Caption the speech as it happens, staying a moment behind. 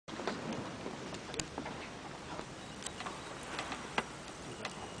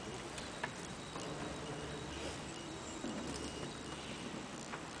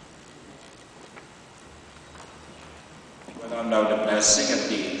now the blessing of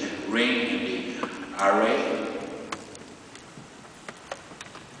the ring and the array.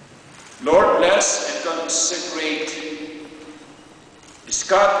 Lord, bless and consecrate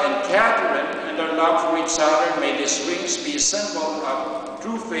Scott and Catherine and their love for each other. May these rings be a symbol of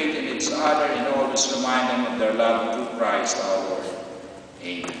true faith in each other and always remind them of their love through Christ our Lord.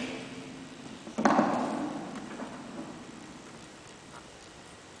 Amen.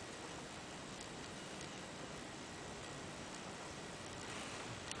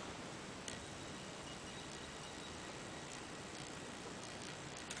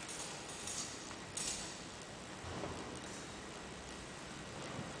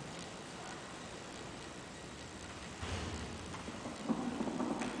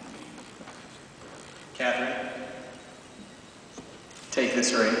 Catherine, take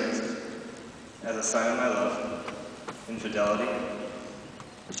this ring as a sign of my love and fidelity,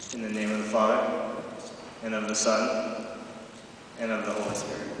 in the name of the Father, and of the Son, and of the Holy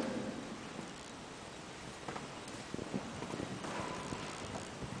Spirit.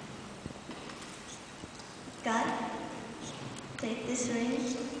 God, take this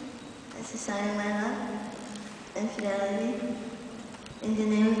ring as a sign of my love and fidelity, in the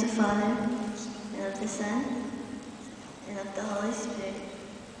name of the Father, and of the Son, and of the Holy Spirit.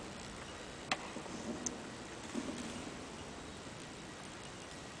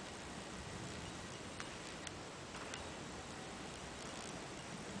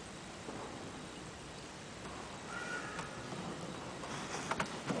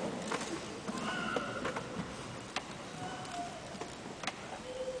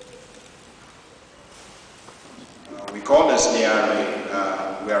 We call this the array.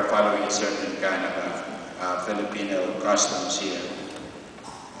 We are following a certain kind of Filipino customs here,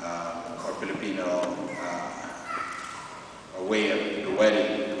 or Filipino way of the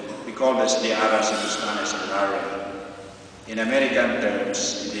wedding. We call this the aras in Spanish and array. In American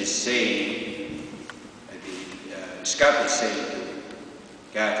terms, it is saying, Scott is saying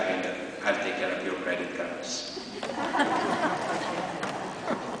to Catherine that I'll take care of your credit cards.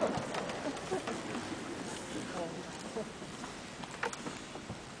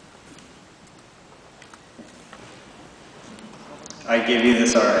 I give you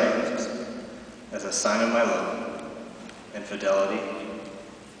this array as a sign of my love and fidelity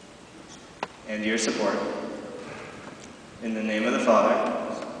and your support, in the name of the Father,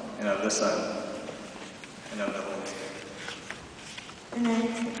 and of the Son, and of the Holy Spirit. And I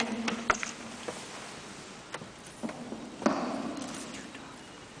accept it.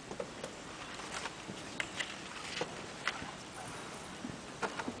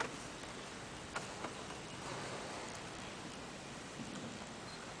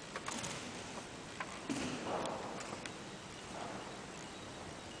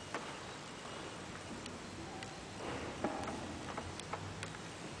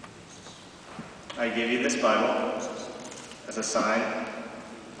 I give you this Bible as a sign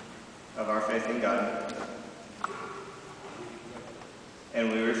of our faith in God,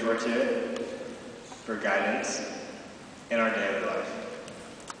 and we refer to it for guidance in our daily life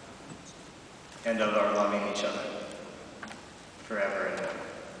and of our loving each other forever and ever.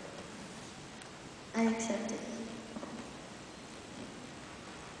 I accept it.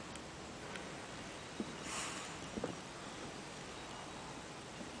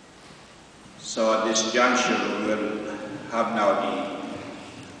 So at this juncture, we will have now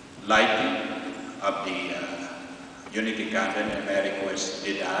the lighting of the Unity Candle, and may I request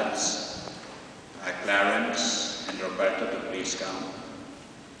the dads, Clarence and Roberto, to please come.